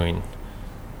are doing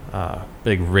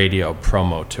big radio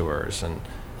promo tours, and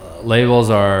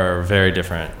labels are a very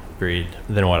different breed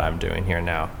than what I'm doing here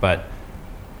now. But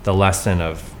the lesson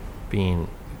of being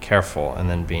careful and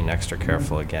then being extra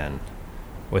careful again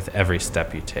with every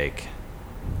step you take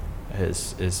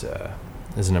is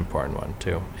an important one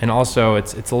too. And also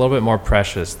it's a little bit more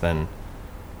precious than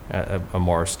a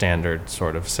more standard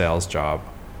sort of sales job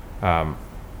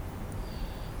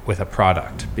with a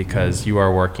product, because you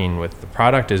are working with, the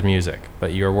product is music,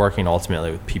 but you're working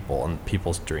ultimately with people and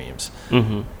people's dreams.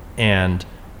 And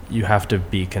you have to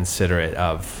be considerate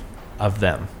of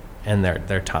them and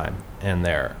their time and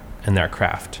their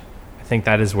craft. I think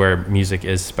that is where music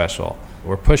is special.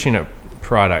 We're pushing a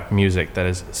product, music, that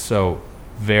is so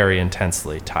very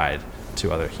intensely tied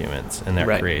to other humans and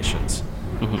their creations.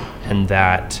 And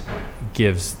that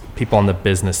gives people on the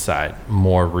business side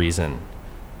more reason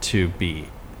to be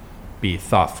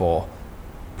thoughtful,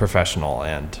 professional,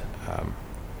 and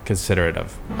considerate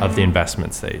of the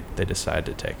investments they decide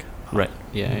to take. Right.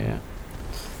 Yeah.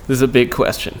 This is a big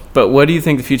question, but what do you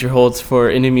think the future holds for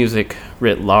indie music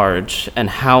writ large, and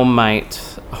how might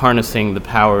harnessing the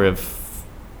power of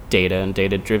data and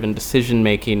data-driven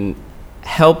decision-making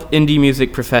help indie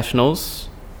music professionals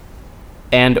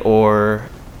and or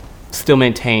still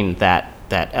maintain that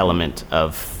element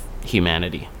of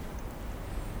humanity?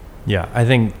 Yeah, I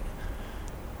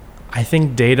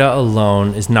think data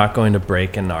alone is not going to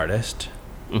break an artist,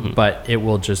 but it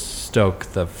will just stoke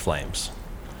the flames.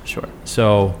 Sure.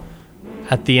 So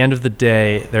at the end of the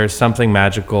day, there's something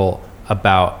magical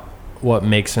about what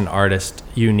makes an artist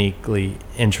uniquely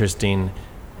interesting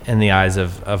in the eyes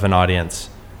of an audience.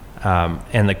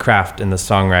 And the craft and the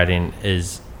songwriting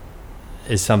is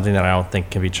something that I don't think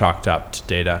can be chalked up to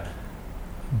data.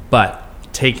 But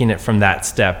taking it from that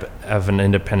step of an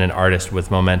independent artist with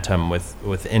momentum,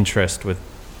 with interest, with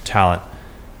talent,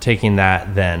 taking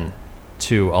that then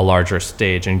to a larger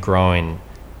stage and growing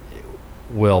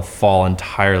will fall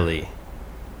entirely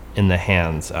in the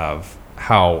hands of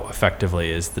how effectively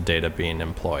is the data being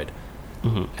employed.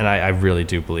 And I really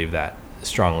do believe that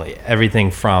strongly.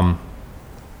 Everything from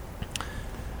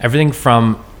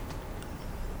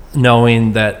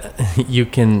knowing that you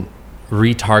can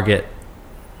retarget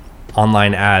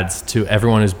online ads to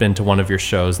everyone who's been to one of your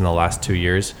shows in the last 2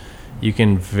 years, you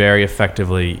can very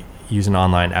effectively use an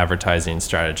online advertising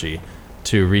strategy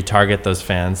to retarget those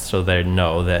fans so they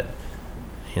know that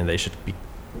they should be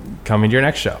coming to your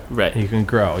next show. Right. You can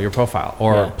grow your profile,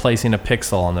 or Yeah. placing a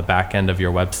pixel on the back end of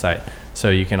your website so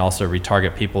you can also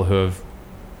retarget people who have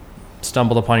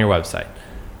stumbled upon your website.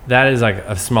 That is like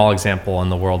a small example in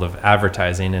the world of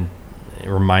advertising and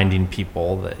reminding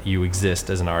people that you exist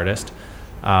as an artist.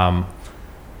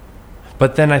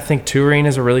 But then I think touring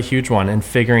is a really huge one, and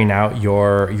figuring out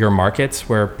your markets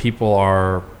where people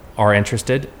are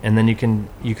interested, and then you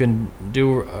can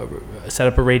set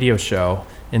up a radio show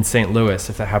in St. Louis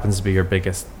if that happens to be your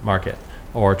biggest market,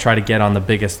 or try to get on the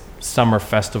biggest summer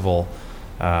festival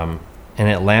in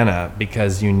Atlanta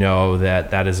because you know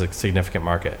that is a significant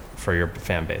market for your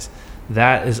fan base.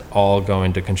 That is all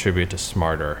going to contribute to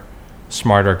smarter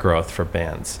growth for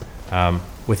bands.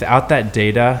 Without that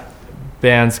data,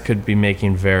 bands could be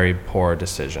making very poor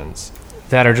decisions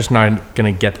that are just not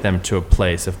going to get them to a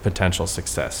place of potential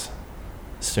success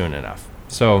soon enough.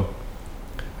 So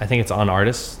I think it's on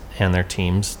artists and their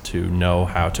teams to know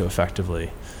how to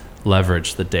effectively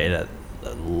leverage the data,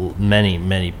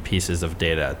 many pieces of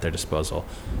data at their disposal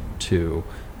to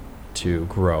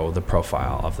grow the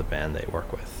profile of the band they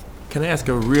work with. Can I ask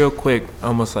a real quick,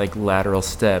 almost like lateral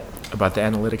step about the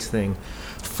analytics thing?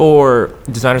 For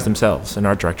designers themselves and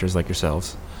art directors like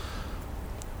yourselves,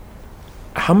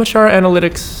 how much are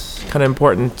analytics kind of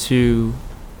important to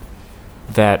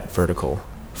that vertical?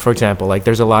 For example, like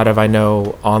there's a lot of, I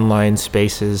know, online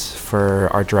spaces for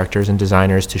art directors and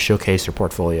designers to showcase their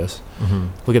portfolios. Mm-hmm.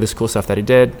 Look at this cool stuff that he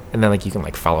did, and then like you can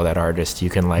like follow that artist, you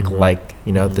can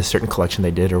this certain collection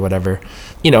they did or whatever,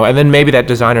 and then maybe that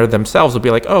designer themselves will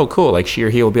be like, oh cool, like she or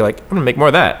he will be like, I'm gonna make more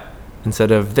of that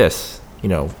instead of this,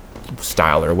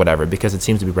 style or whatever, because it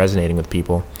seems to be resonating with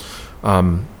people.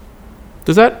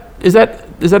 Is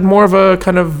that more of a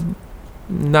kind of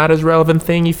not as relevant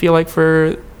thing you feel like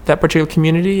for that particular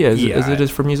community as it is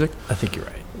for music? I think you're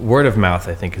right. Word of mouth,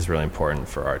 I think, is really important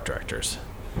for art directors,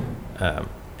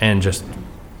 and just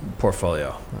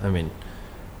portfolio. I mean,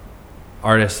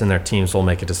 artists and their teams will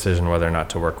make a decision whether or not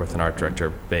to work with an art director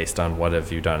based on what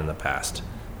have you done in the past,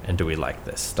 and do we like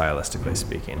this, stylistically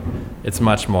speaking. It's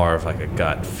much more of like a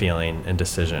gut feeling and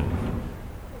decision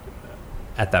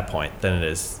at that point than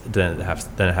it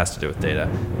has to do with data.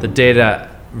 The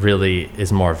data really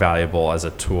is more valuable as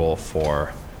a tool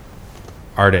for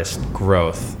artist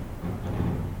growth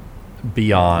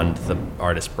beyond the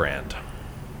artist brand.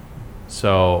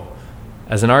 So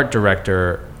as an art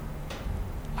director,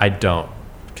 I don't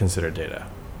consider data.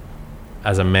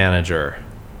 As a manager,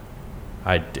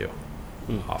 I do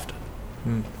often.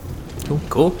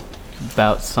 Cool.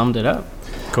 About summed it up.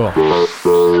 Cool.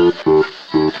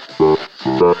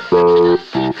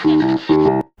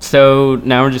 So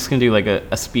now we're just going to do like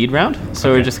a speed round. So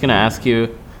Okay. we're just going to ask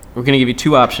you, we're going to give you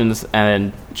two options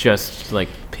and just like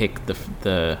pick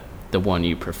the one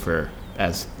you prefer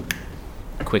as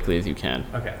quickly as you can.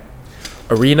 Okay.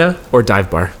 Arena or dive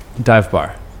bar? Dive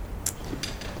bar.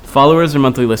 Followers or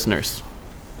monthly listeners?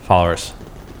 Followers.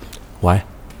 Why?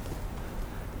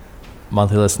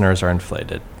 Monthly listeners are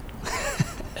inflated.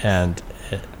 And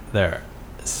there are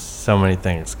so many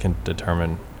things can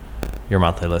determine your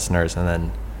monthly listeners, and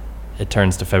then it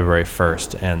turns to February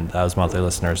 1st and those monthly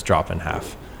listeners drop in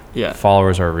half. Yeah.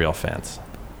 Followers are real fans.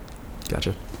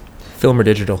 Gotcha. Film or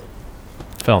digital?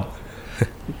 Film.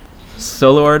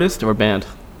 Solo artist or band?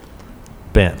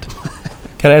 Band.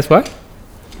 Can I ask why?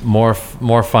 More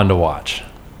fun to watch.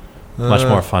 Much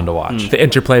more fun to watch. The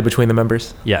interplay between the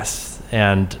members? Yes,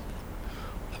 and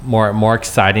more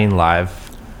exciting live,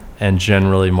 and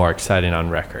generally more exciting on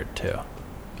record too.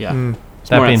 Yeah. It's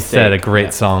That more being at said, a stake, great yeah.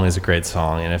 song is a great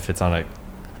song, and if it's on a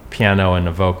piano and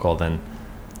a vocal, then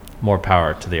more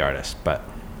power to the artist. But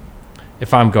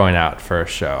if I'm going out for a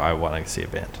show, I want to see a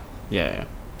band. Yeah.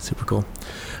 Super cool.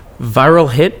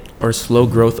 Viral hit or slow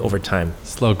growth over time?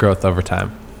 Slow growth over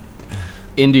time.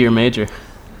 Indie or major?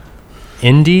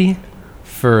 Indie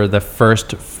for the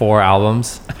first 4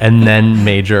 albums, and then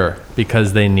major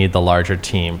because they need the larger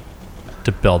team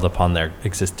to build upon their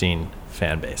existing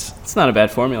fan base. It's not a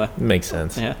bad formula. Makes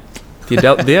sense. Yeah.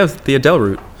 The Adele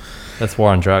route. That's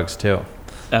War on Drugs too.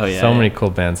 Oh yeah. So many cool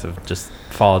bands have just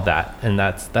followed that, and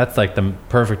that's like the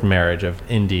perfect marriage of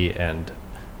indie and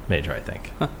major, I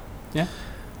think. Yeah.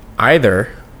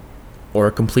 Either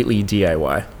or completely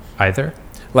DIY. Either.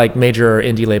 Like major or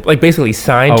indie label. Like basically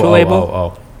signed to a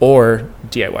label or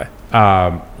DIY.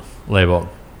 Label.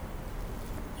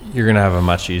 You're gonna have a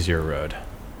much easier road.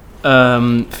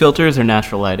 Filters or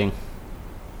natural lighting?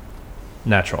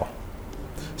 Natural.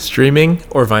 Streaming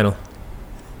or vinyl?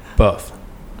 Both.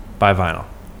 Buy vinyl,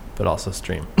 but also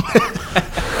stream.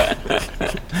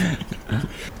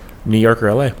 New York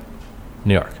or LA?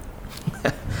 New York.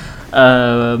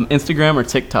 Instagram or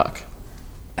TikTok?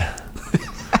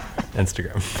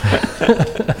 Instagram.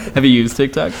 Have you used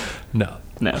TikTok? No.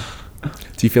 No.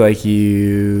 Do you feel like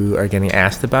you are getting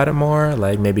asked about it more?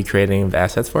 Like maybe creating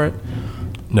assets for it?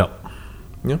 No.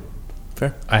 Yeah,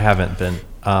 fair. I haven't been.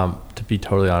 To be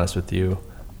totally honest with you,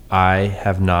 I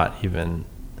have not even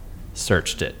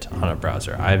searched it on a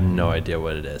browser. I have no idea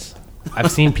what it is.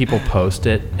 I've seen people post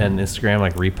it and Instagram,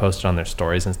 like repost it on their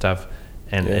stories and stuff,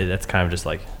 and it's kind of just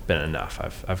like been enough.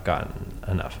 I've gotten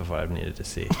enough of what I've needed to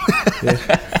see.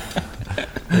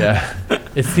 Yeah.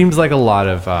 It seems like a lot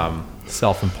of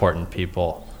self-important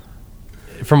people,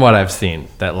 from what I've seen,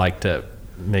 that like to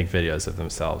make videos of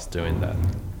themselves doing that.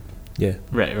 Yeah,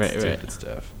 Right. Stupid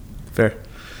stuff. fair.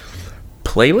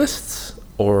 Playlists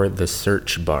or the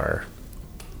search bar?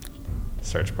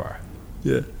 Search bar.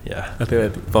 Yeah. Yeah. I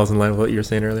think that falls in line with what you were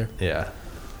saying earlier. Yeah.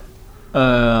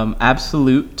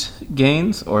 Absolute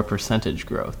gains or percentage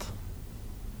growth?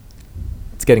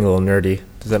 It's getting a little nerdy.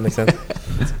 Does that make sense?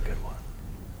 That's a good one.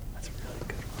 That's a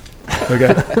really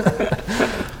good one.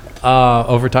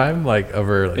 Okay. Over time, like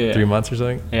over 3 months or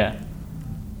something? Yeah.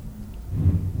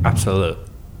 Absolute.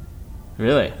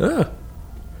 Really? Oh.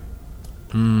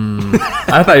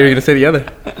 I thought you were going to say the other.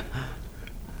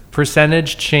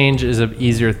 Percentage change is an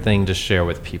easier thing to share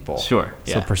with people. Sure,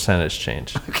 So yeah. percentage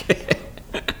change.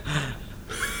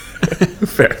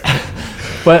 Fair.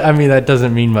 But I mean, that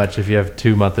doesn't mean much if you have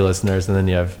 2 monthly listeners and then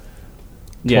you have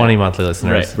 20 monthly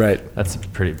listeners. Right. That's a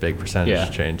pretty big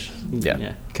percentage change. Yeah.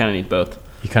 Yeah. Kind of need both.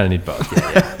 You kind of need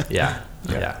both. Yeah.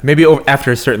 Maybe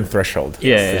after a certain threshold.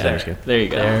 Yeah. Exactly. There you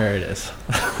go. There it is.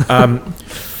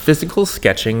 Physical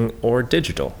sketching or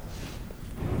digital?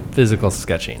 Physical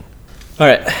sketching. All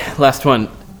right. Last one.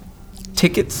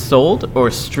 Tickets sold or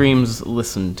streams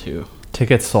listened to?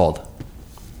 Tickets sold.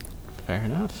 Fair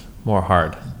enough. More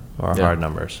hard Yeah.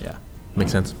 numbers. Yeah.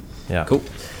 Makes sense. Yeah. Cool.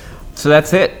 So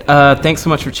that's it. Thanks so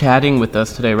much for chatting with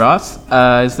us today, Ross.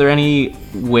 Is there any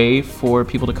way for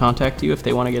people to contact you if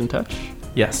they want to get in touch?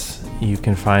 Yes, you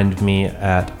can find me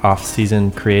at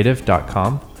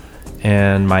offseasoncreative.com,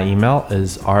 and my email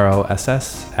is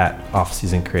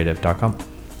ross@offseasoncreative.com.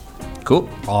 Cool.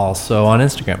 Also on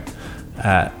Instagram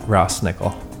at Ross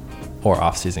Nickel or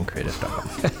offseasoncreative.com.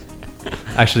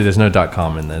 Actually, there's no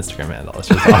 .com in the Instagram handle. It's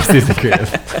just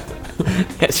offseasoncreative.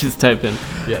 Just type in.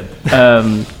 Yeah,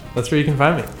 Um, that's where you can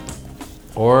find me.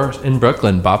 Or in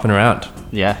Brooklyn, bopping around.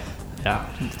 yeah. Yeah.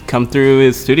 Come through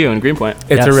his studio in Greenpoint.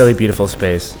 It's a Yes. really beautiful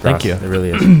space. Thank Ross. you. It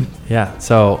really is. Yeah.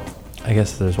 So I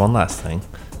guess there's one last thing.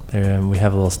 We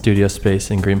have a little studio space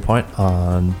in Greenpoint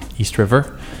on East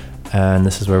River. And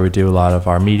this is where we do a lot of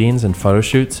our meetings and photo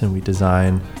shoots. And we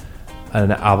design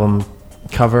an album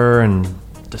cover and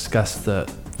discuss the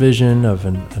vision of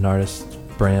an artist's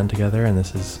brand together. And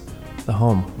this is the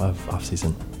home of Off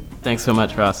Season. Thanks so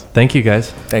much, Ross. Thank you,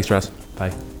 guys. Thanks, Ross.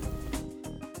 Bye.